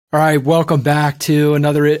All right, welcome back to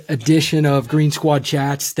another edition of Green Squad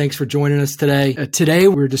Chats. Thanks for joining us today. Today,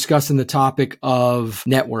 we're discussing the topic of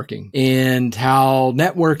networking and how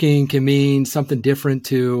networking can mean something different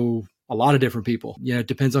to a lot of different people. It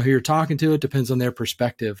depends on who you're talking to. It depends on their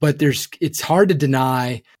perspective. But it's hard to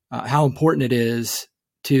deny how important it is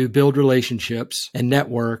to build relationships and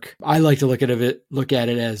network. I like to look at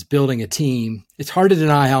it as building a team. It's hard to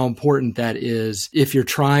deny how important that is if you're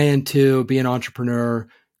trying to be an entrepreneur,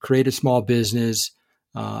 create a small business,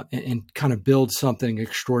 and kind of build something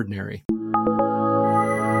extraordinary.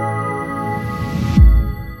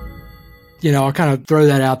 I'll kind of throw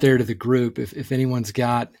that out there to the group if anyone's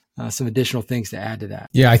got some additional things to add to that.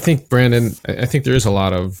 Yeah, I think, Brandon, there is a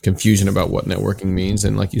lot of confusion about what networking means.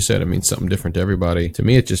 And like you said, it means something different to everybody. To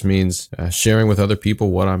me, it just means sharing with other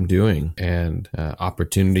people what I'm doing, and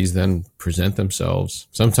opportunities then present themselves,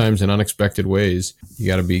 sometimes in unexpected ways. You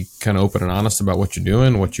got to be kind of open and honest about what you're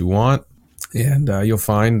doing, what you want. And you'll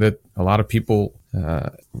find that a lot of people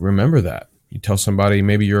remember that. You tell somebody,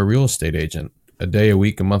 maybe you're a real estate agent. A day, a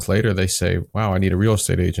week, a month later, they say, wow, I need a real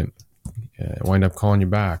estate agent. Wind up calling you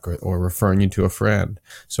back or referring you to a friend.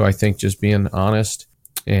 So I think just being honest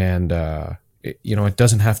and, it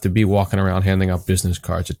doesn't have to be walking around handing out business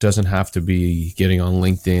cards. It doesn't have to be getting on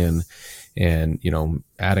LinkedIn and,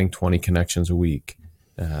 adding 20 connections a week.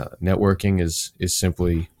 Networking is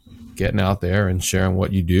simply getting out there and sharing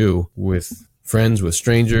what you do with friends, with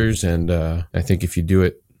strangers. And I think if you do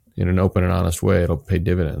it in an open and honest way, it'll pay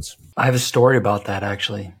dividends. I have a story about that,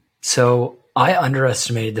 actually. So I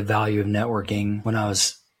underestimated the value of networking when I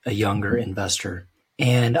was a younger investor.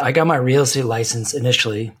 And I got my real estate license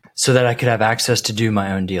initially so that I could have access to do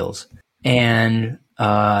my own deals. And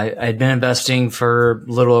I'd been investing for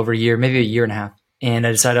a little over a year, maybe a year and a half. And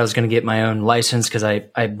I decided I was going to get my own license because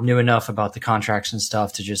I knew enough about the contracts and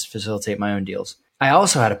stuff to just facilitate my own deals. I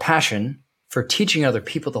also had a passion for teaching other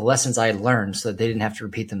people the lessons I had learned so that they didn't have to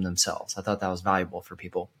repeat them themselves. I thought that was valuable for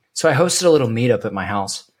people. So I hosted a little meetup at my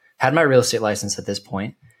house. Had my real estate license at this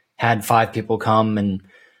point, had 5 people come, and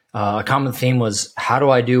a common theme was, how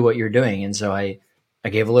do I do what you're doing? And so I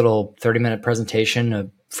gave a little 30-minute presentation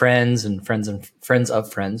of friends and friends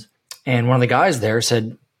of friends. And one of the guys there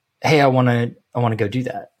said, hey, I want to go do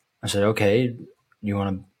that. I said, okay, you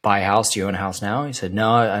want to buy a house? Do you own a house now? He said,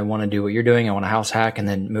 no, I want to do what you're doing. I want a house hack and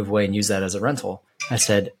then move away and use that as a rental. I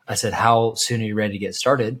said, how soon are you ready to get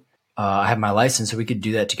started? I have my license, so we could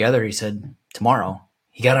do that together. He said, tomorrow.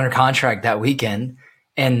 He got under contract that weekend,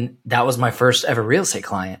 and that was my first ever real estate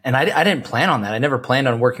client. And I didn't plan on that. I never planned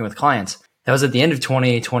on working with clients. That was at the end of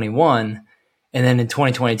 2021. And then in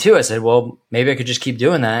 2022, I said, well, maybe I could just keep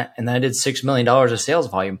doing that. And then I did $6 million of sales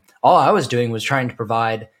volume. All I was doing was trying to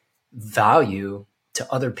provide value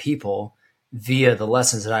to other people via the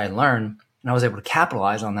lessons that I had learned. And I was able to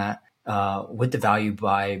capitalize on that with the value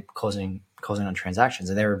by closing on transactions.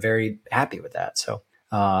 And they were very happy with that. So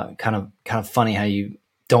kind of funny how you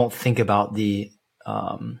don't think about the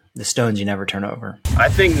stones you never turn over. I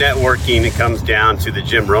think networking, it comes down to the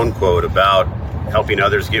Jim Rohn quote about helping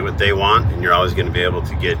others get what they want, and you're always going to be able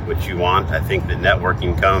to get what you want. I think that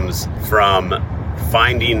networking comes from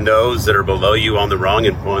finding those that are below you on the rung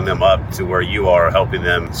and pulling them up to where you are, helping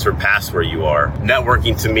them surpass where you are.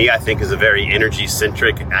 Networking, to me, I think is a very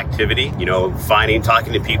energy-centric activity.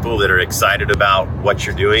 Talking to people that are excited about what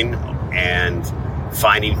you're doing and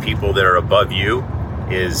finding people that are above you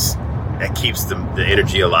that keeps the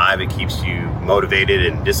energy alive. It keeps you motivated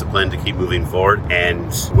and disciplined to keep moving forward.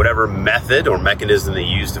 And whatever method or mechanism they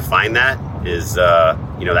use to find that is, that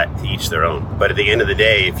to each their own. But at the end of the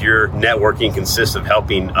day, if your networking consists of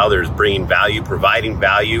helping others, bringing value, providing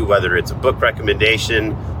value, whether it's a book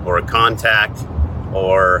recommendation or a contact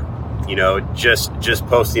or, just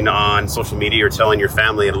posting on social media or telling your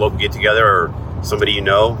family at a local get together or somebody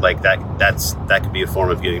like that could be a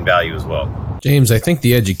form of giving value as well. James, I think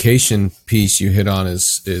the education piece you hit on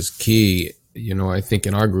is key. I think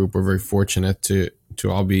in our group, we're very fortunate to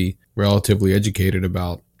all be relatively educated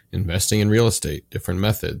about investing in real estate, different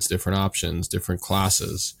methods, different options, different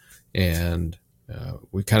classes. And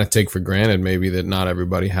we kind of take for granted maybe that not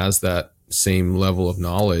everybody has that same level of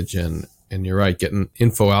knowledge. And you're right, getting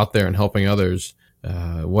info out there and helping others.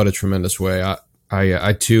 What a tremendous way.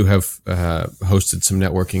 I too have hosted some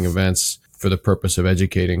networking events for the purpose of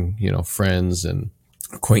educating, friends and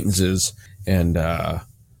acquaintances. And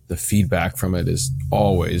the feedback from it is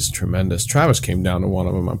always tremendous. Travis came down to one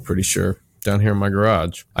of them, I'm pretty sure, down here in my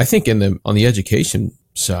garage. I think on the education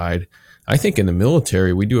side, I think in the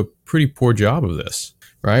military, we do a pretty poor job of this,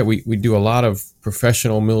 right? We do a lot of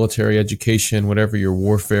professional military education, whatever your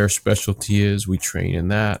warfare specialty is, we train in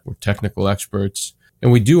that. We're technical experts.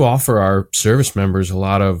 And we do offer our service members a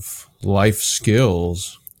lot of life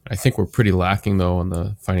skills. I think we're pretty lacking, though, on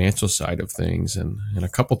the financial side of things. And a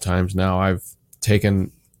couple times now, I've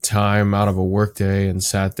taken time out of a workday and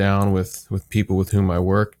sat down with people with whom I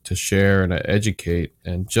work to share and educate.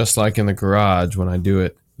 And just like in the garage, when I do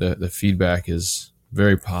it, the feedback is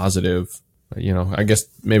very positive. I guess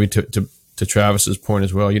maybe to Travis's point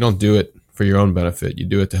as well, you don't do it for your own benefit. You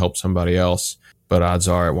do it to help somebody else. But odds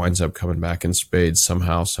are it winds up coming back in spades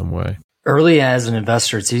somehow, some way. Early as an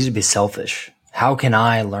investor, it's easy to be selfish. How can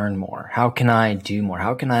I learn more? How can I do more?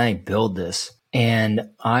 How can I build this? And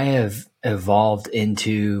I have evolved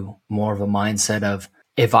into more of a mindset of,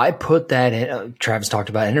 if I put that in, Travis talked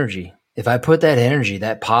about energy. If I put that energy,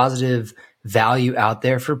 that positive value out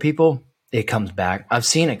there for people, it comes back. I've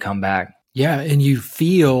seen it come back. Yeah. And you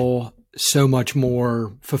feel so much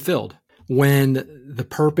more fulfilled when the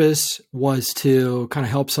purpose was to kind of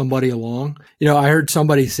help somebody along. I heard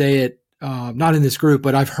somebody say it, not in this group,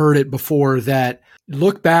 but I've heard it before, that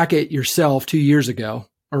look back at yourself 2 years ago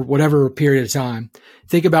or whatever period of time.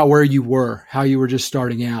 Think about where you were, how you were just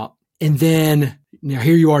starting out. And then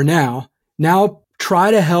here you are now. Now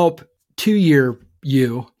try to help 2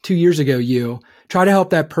 years ago you, try to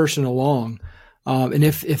help that person along. And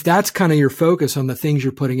if that's kind of your focus on the things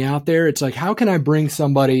you're putting out there, it's like, how can I bring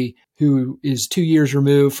somebody who is 2 years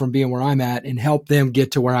removed from being where I'm at and help them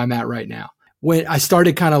get to where I'm at right now? When I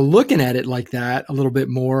started kind of looking at it like that a little bit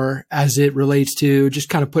more as it relates to just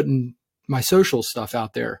kind of putting my social stuff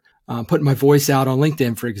out there, putting my voice out on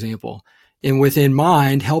LinkedIn, for example, and within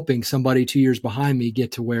mind, helping somebody 2 years behind me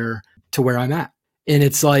get to where I'm at. And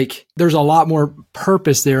it's like, there's a lot more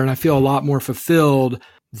purpose there. And I feel a lot more fulfilled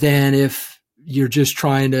than if you're just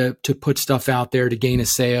trying to put stuff out there to gain a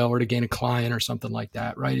sale or to gain a client or something like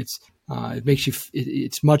that. Right. It makes you,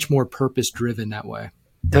 it's much more purpose driven that way.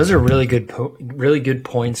 Those are really good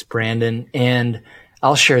points, Brandon. And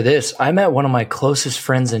I'll share this. I met one of my closest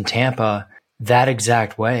friends in Tampa that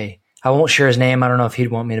exact way. I won't share his name. I don't know if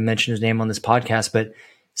he'd want me to mention his name on this podcast, but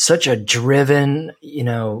such a driven,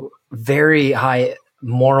 very high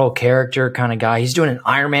moral character kind of guy. He's doing an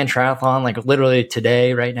Ironman triathlon, like literally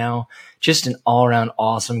today, right now. Just an all around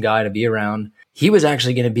awesome guy to be around. He was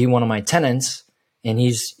actually going to be one of my tenants. And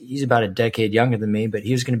he's about a decade younger than me, but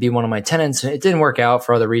he was going to be one of my tenants. And it didn't work out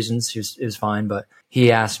for other reasons. It was fine. But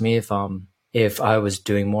he asked me if I was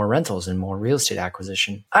doing more rentals and more real estate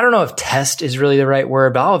acquisition. I don't know if test is really the right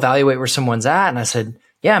word, but I'll evaluate where someone's at. And I said,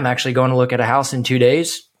 yeah, I'm actually going to look at a house in 2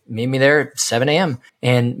 days. Meet me there at 7 a.m.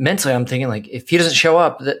 And mentally, I'm thinking, like, if he doesn't show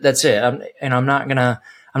up, that's it. I'm not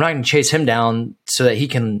gonna chase him down so that he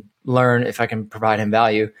can learn if I can provide him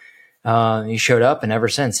value. He showed up, and ever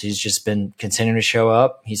since, he's just been continuing to show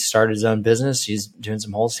up. He's started his own business. He's doing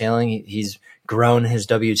some wholesaling. He's grown his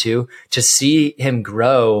W-2. To see him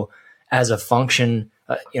grow as a function,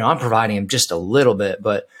 I'm providing him just a little bit,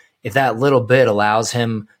 but if that little bit allows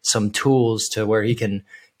him some tools to where he can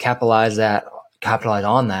capitalize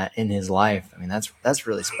on that in his life, I mean, that's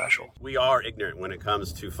really special. We are ignorant when it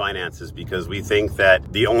comes to finances because we think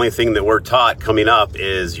that the only thing that we're taught coming up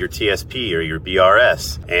is your TSP or your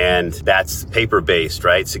BRS, and that's paper-based,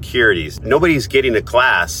 right? Securities. Nobody's getting a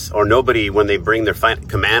class, or nobody, when they bring their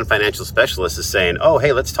command financial specialist, is saying, oh,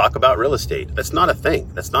 hey, let's talk about real estate. That's not a thing.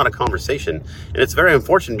 That's not a conversation. And it's very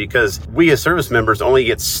unfortunate because we as service members only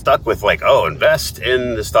get stuck with like, oh, invest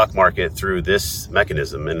in the stock market through this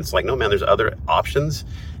mechanism. And it's like, no, man, there's other options.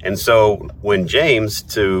 And so when James,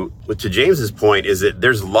 to James's point, is that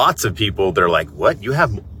there's lots of people that are like, what? You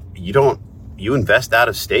invest out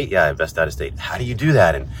of state? Yeah, I invest out of state. How do you do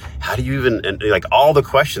that? And how do you even, and like all the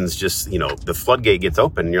questions just, the floodgate gets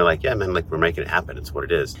open and you're like, yeah, man, like we're making it happen. It's what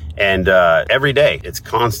it is. And every day it's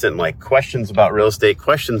constant, like questions about real estate,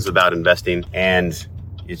 questions about investing. And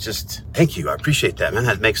it's just, thank you. I appreciate that, man.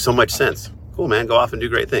 That makes so much sense. Cool, man. Go off and do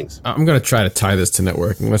great things. I'm going to try to tie this to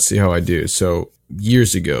networking. Let's see how I do. So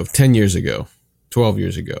years ago, 10 years ago, 12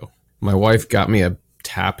 years ago, my wife got me a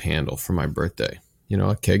tap handle for my birthday.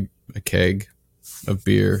 A keg of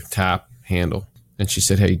beer, tap handle. And she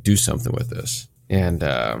said, hey, do something with this.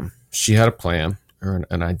 And she had a plan or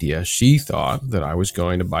an idea. She thought that I was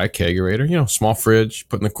going to buy a kegerator, small fridge,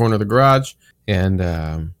 put in the corner of the garage, and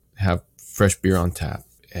have fresh beer on tap.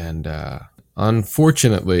 And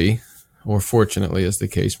unfortunately, or fortunately, as the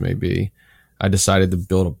case may be, I decided to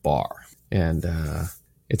build a bar. And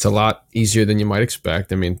it's a lot easier than you might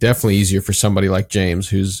expect. I mean, definitely easier for somebody like James,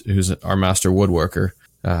 who's our master woodworker.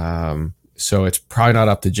 So it's probably not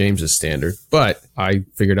up to James's standard, but I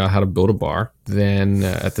figured out how to build a bar. Then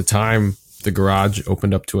at the time, the garage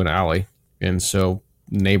opened up to an alley. And so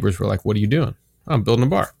neighbors were like, what are you doing? I'm building a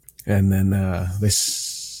bar. And then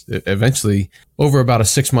eventually, over about a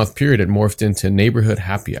 6-month period, it morphed into neighborhood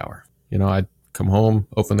happy hour. I'd come home,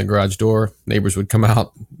 open the garage door, neighbors would come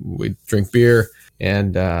out, we'd drink beer.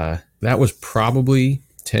 And that was probably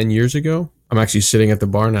 10 years ago. I'm actually sitting at the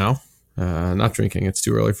bar now, not drinking. It's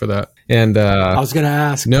too early for that. And I was going to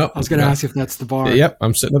ask. No, I was going to ask if that's the bar. Yep,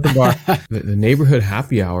 I'm sitting at the bar. The neighborhood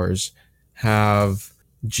happy hours have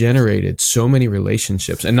generated so many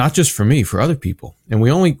relationships, and not just for me, for other people. And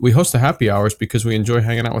we host the happy hours because we enjoy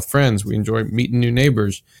hanging out with friends. We enjoy meeting new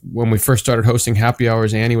neighbors. When we first started hosting happy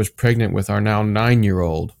hours, Annie was pregnant with our now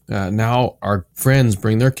 9-year-old. Now our friends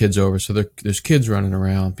bring their kids over, so there's kids running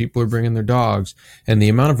around. People are bringing their dogs, and the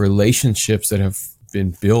amount of relationships that have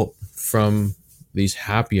been built from these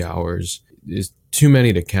happy hours is too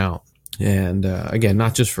many to count. And again,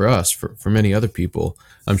 not just for us, for many other people.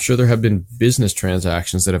 I'm sure there have been business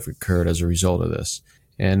transactions that have occurred as a result of this.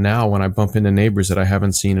 And now when I bump into neighbors that I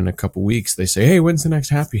haven't seen in a couple weeks, they say, hey, when's the next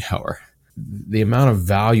happy hour? The amount of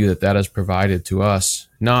value that has provided to us,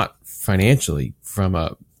 not financially, from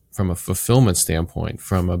a fulfillment standpoint,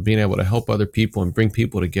 from being able to help other people and bring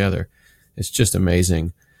people together, it's just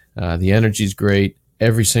amazing. The energy's great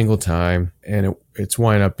every single time, and it's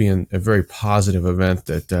winding up being a very positive event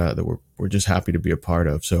that we're just happy to be a part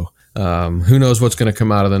of. So who knows what's going to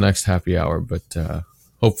come out of the next happy hour, but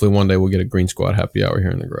hopefully one day we'll get a Green Squad happy hour here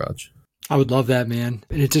in the garage. I would love that, man.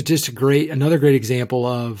 And it's just another great example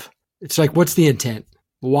of, it's like, what's the intent?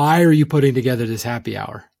 Why are you putting together this happy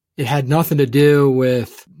hour? It had nothing to do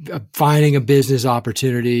with finding a business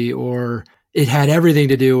opportunity, or it had everything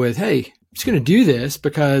to do with, hey, I'm just going to do this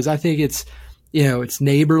because I think it's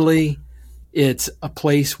neighborly. It's a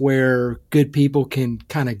place where good people can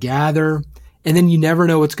kind of gather, and then you never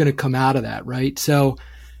know what's going to come out of that, right? So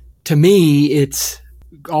to me, it's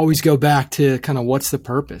always go back to kind of, what's the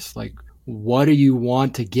purpose? Like, what do you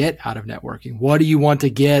want to get out of networking? What do you want to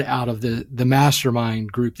get out of the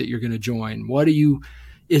mastermind group that you're going to join? What do you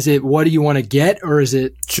want to get, or is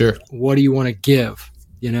it, sure, what do you want to give?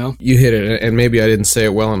 You hit it, and maybe I didn't say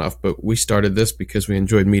it well enough, but we started this because we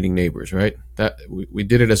enjoyed meeting neighbors, right? That we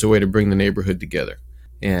did it as a way to bring the neighborhood together.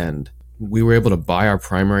 And we were able to buy our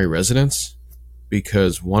primary residence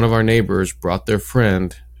because one of our neighbors brought their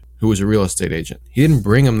friend who was a real estate agent. He didn't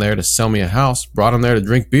bring him there to sell me a house, brought him there to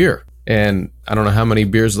drink beer. And I don't know how many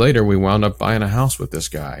beers later, we wound up buying a house with this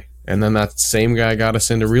guy. And then that same guy got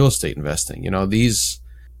us into real estate investing.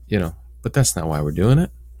 But that's not why we're doing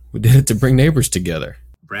it. We did it to bring neighbors together.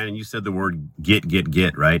 Brandon, you said the word get,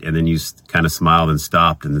 right? And then you kind of smiled and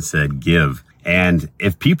stopped and said give. And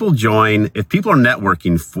if people are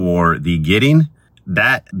networking for the getting,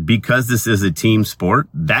 that, because this is a team sport,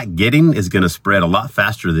 that getting is going to spread a lot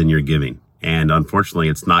faster than your giving. And unfortunately,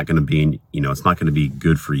 it's not going to be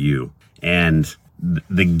good for you. And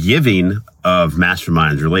the giving of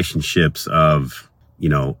masterminds, relationships, of,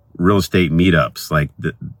 real estate meetups, like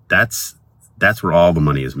that's where all the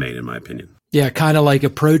money is made, in my opinion. Yeah, kind of like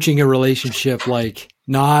approaching a relationship, like,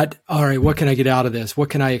 not, all right, what can I get out of this? What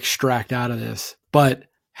can I extract out of this? But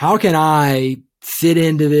how can I fit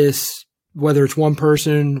into this, whether it's one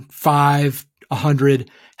person, 5,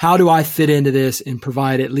 100, how do I fit into this and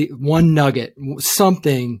provide at least one nugget,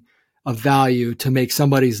 something of value to make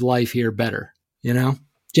somebody's life here better?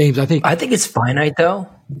 James, I think it's finite though.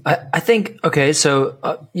 I think, okay,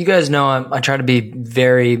 so you guys know I try to be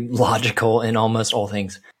very logical in almost all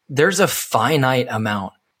things. There's a finite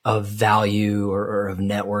amount of value or of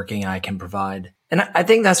networking I can provide. And I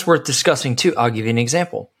think that's worth discussing too. I'll give you an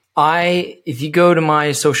example. If you go to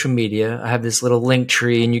my social media, I have this little link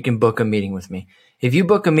tree and you can book a meeting with me. If you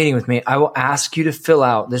book a meeting with me, I will ask you to fill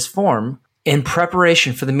out this form in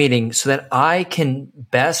preparation for the meeting so that I can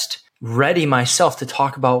best ready myself to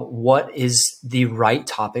talk about what is the right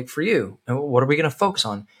topic for you and what are we going to focus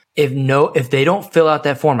on. If they don't fill out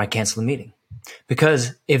that form, I cancel the meeting.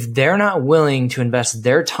 Because if they're not willing to invest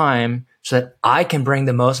their time so that I can bring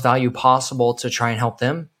the most value possible to try and help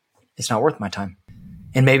them, it's not worth my time.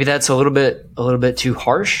 And maybe that's a little bit too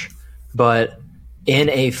harsh, but in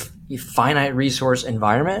a finite resource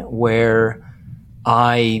environment where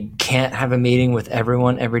I can't have a meeting with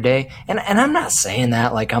everyone every day, and I'm not saying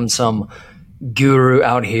that like I'm some guru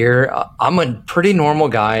out here. I'm a pretty normal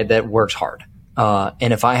guy that works hard.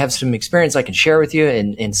 And if I have some experience I can share with you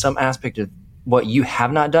in some aspect of what you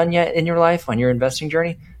have not done yet in your life on your investing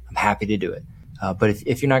journey, I'm happy to do it. But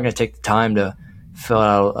if you're not going to take the time to fill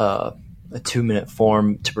out a 2-minute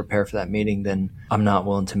form to prepare for that meeting, then I'm not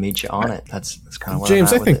willing to meet you on it. That's kind of what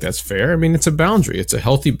James, I'm at I think with it. that's fair. I mean, it's a boundary. It's a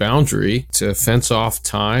healthy boundary to fence off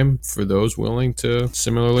time for those willing to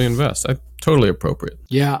similarly invest. Totally appropriate.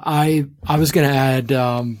 Yeah, I was going to add,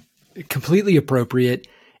 completely appropriate.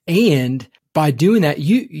 And by doing that,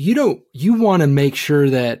 you want to make sure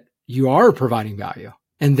that you are providing value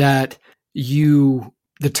and that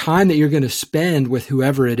the time that you're going to spend with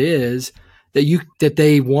whoever it is that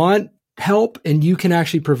they want help and you can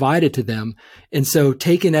actually provide it to them. And so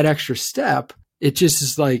taking that extra step, it just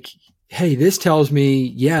is like, hey, this tells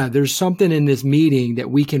me, yeah, there's something in this meeting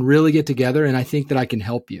that we can really get together. And I think that I can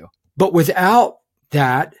help you. But without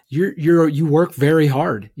that, you work very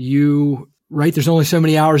hard. There's only so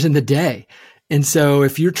many hours in the day. And so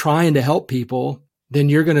if you're trying to help people, then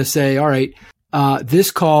you're going to say, all right,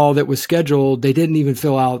 this call that was scheduled, they didn't even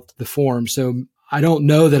fill out the form. So I don't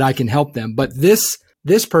know that I can help them, but this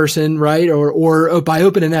person, right? Or by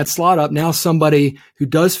opening that slot up, now somebody who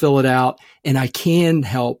does fill it out and I can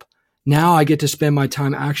help. Now I get to spend my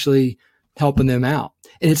time actually helping them out.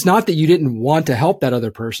 And it's not that you didn't want to help that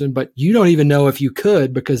other person, but you don't even know if you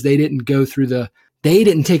could because they didn't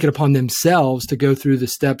take it upon themselves to go through the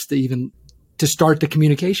steps to start the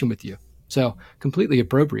communication with you. So completely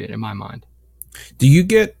appropriate in my mind. Do you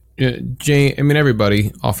get, Jay, I mean,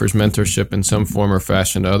 everybody offers mentorship in some form or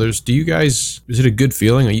fashion to others. Do you guys, is it a good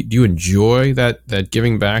feeling? Do you enjoy that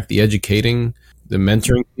giving back, the educating, the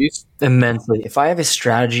mentoring piece? Immensely. If I have a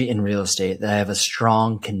strategy in real estate that I have a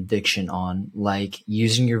strong conviction on, like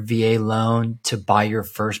using your VA loan to buy your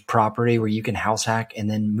first property where you can house hack and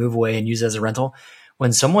then move away and use it as a rental,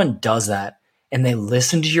 when someone does that and they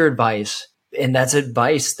listen to your advice, and that's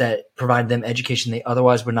advice that provided them education they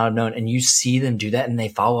otherwise would not have known, and you see them do that and they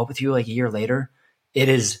follow up with you like a year later, it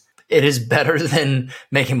is better than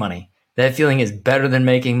making money. That feeling is better than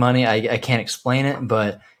making money. I can't explain it,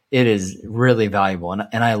 but it is really valuable.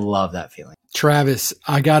 And I love that feeling. Travis,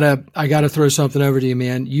 I gotta throw something over to you,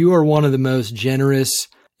 man. You are one of the most generous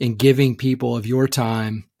and giving people of your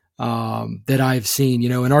time that I've seen,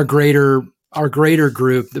 in our greater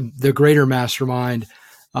group, the greater mastermind,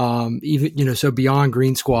 even, so beyond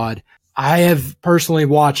Green Squad. I have personally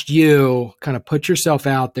watched you kind of put yourself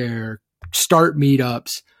out there, start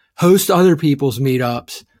meetups, host other people's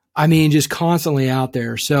meetups. I mean, just constantly out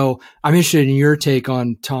there. So I'm interested in your take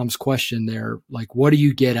on Tom's question there. Like, what do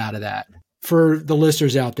you get out of that? For the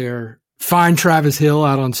listeners out there, find Travis Hill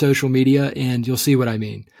out on social media and you'll see what I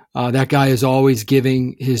mean. That guy is always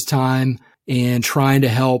giving his time and trying to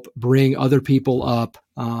help bring other people up,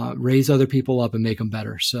 raise other people up and make them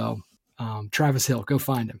better. So Travis Hill, go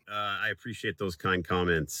find him. I appreciate those kind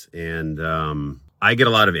comments. And I get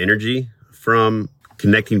a lot of energy from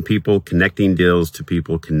connecting people, connecting deals to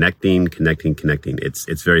people, connecting.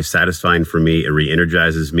 It's very satisfying for me. It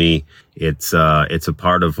re-energizes me. It's a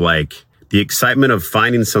part of like the excitement of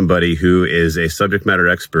finding somebody who is a subject matter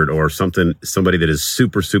expert or somebody that is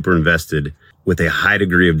super, super invested with a high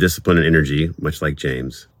degree of discipline and energy, much like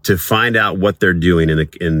James, to find out what they're doing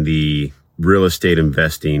in the real estate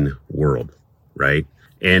investing world, right?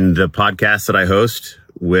 And the podcast that I host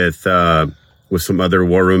with some other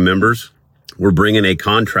War Room members, we're bringing a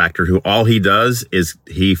contractor who all he does is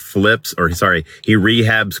he rehabs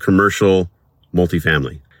commercial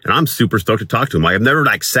multifamily. And I'm super stoked to talk to him. I've never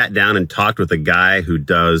sat down and talked with a guy who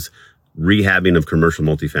does rehabbing of commercial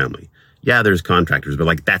multifamily. Yeah, there's contractors,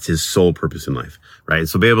 but that's his sole purpose in life, right?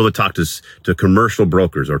 So be able to talk to commercial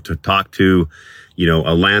brokers or to talk to,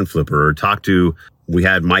 a land flipper or we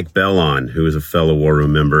had Mike Bell on, who is a fellow War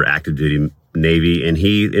Room member, active duty Navy, and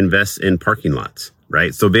he invests in parking lots.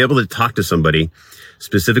 Right. So be able to talk to somebody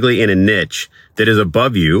specifically in a niche that is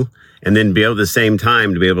above you and then be able at the same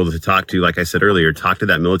time to be able to talk to, like I said earlier, talk to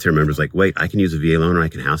that military member. Like, wait, I can use a VA loan or I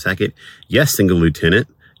can house hack it. Yes, single lieutenant,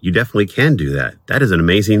 you definitely can do that. That is an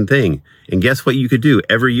amazing thing. And guess what you could do?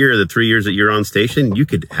 Every year, the 3 years that you're on station, you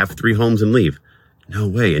could have 3 homes and leave. No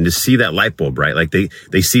way. And to see that light bulb, right? Like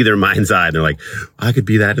they see their mind's eye and they're like, I could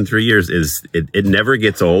be that in 3 years. It never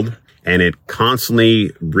gets old. And it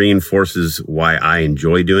constantly reinforces why I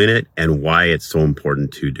enjoy doing it and why it's so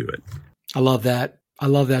important to do it. I love that.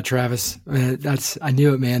 Travis. I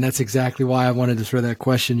knew it, man. That's exactly why I wanted to throw that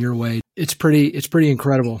question your way. It's pretty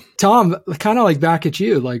incredible. Tom, kind of back at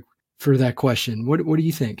you, for that question. What do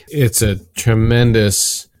you think? It's a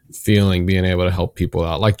tremendous feeling being able to help people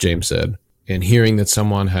out, like James said, and hearing that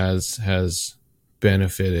someone has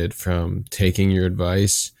benefited from taking your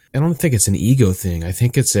advice. I don't think it's an ego thing. I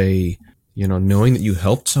think it's knowing that you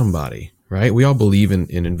helped somebody, right? We all believe in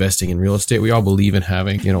investing in real estate. We all believe in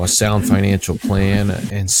having, a sound financial plan,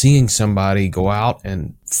 and seeing somebody go out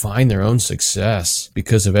and find their own success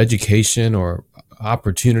because of education or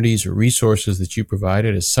opportunities or resources that you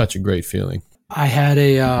provided is such a great feeling. I had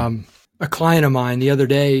a client of mine the other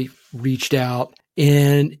day reached out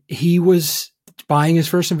and he was buying his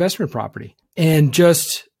first investment property and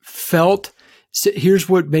just felt, so here's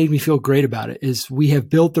what made me feel great about it is we have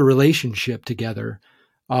built the relationship together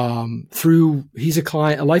through, he's a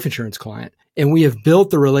client, a life insurance client. And we have built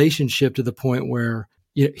the relationship to the point where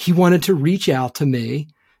he wanted to reach out to me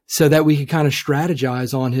so that we could kind of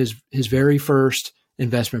strategize on his very first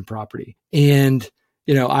investment property. And,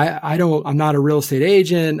 I'm not a real estate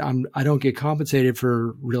agent. I don't get compensated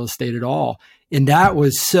for real estate at all. And that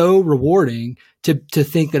was so rewarding to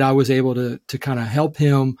think that I was able to kind of help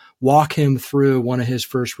him, walk him through one of his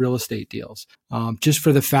first real estate deals. Just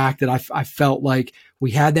for the fact that I felt like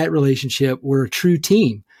we had that relationship. We're a true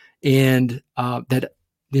team, and that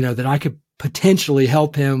I could potentially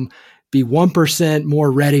help him be 1%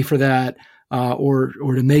 more ready for that, or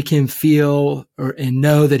to make him feel and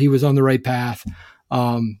know that he was on the right path.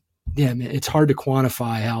 Man, it's hard to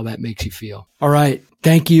quantify how that makes you feel. All right.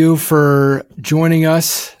 Thank you for joining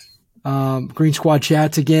us. Green Squad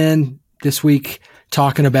Chats again this week,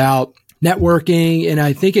 talking about networking. And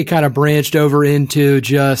I think it kind of branched over into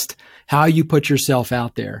just how you put yourself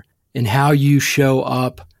out there and how you show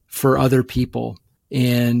up for other people,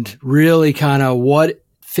 and really kind of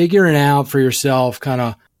figuring out for yourself, kind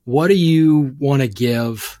of what do you want to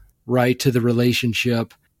give right to the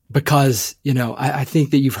relationship? Because, I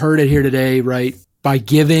think that you've heard it here today, right? By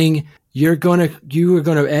giving, you're going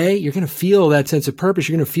to feel that sense of purpose.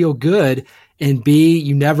 You're going to feel good. And B,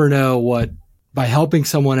 you never know by helping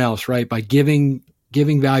someone else, right? By giving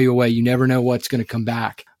value away, you never know what's going to come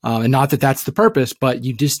back. And not that that's the purpose, but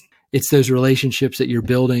it's those relationships that you're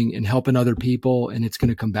building and helping other people, and it's going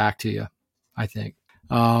to come back to you, I think.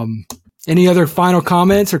 Any other final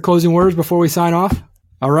comments or closing words before we sign off?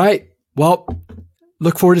 All right. Well,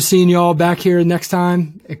 look forward to seeing you all back here next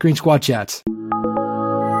time at Green Squad Chats.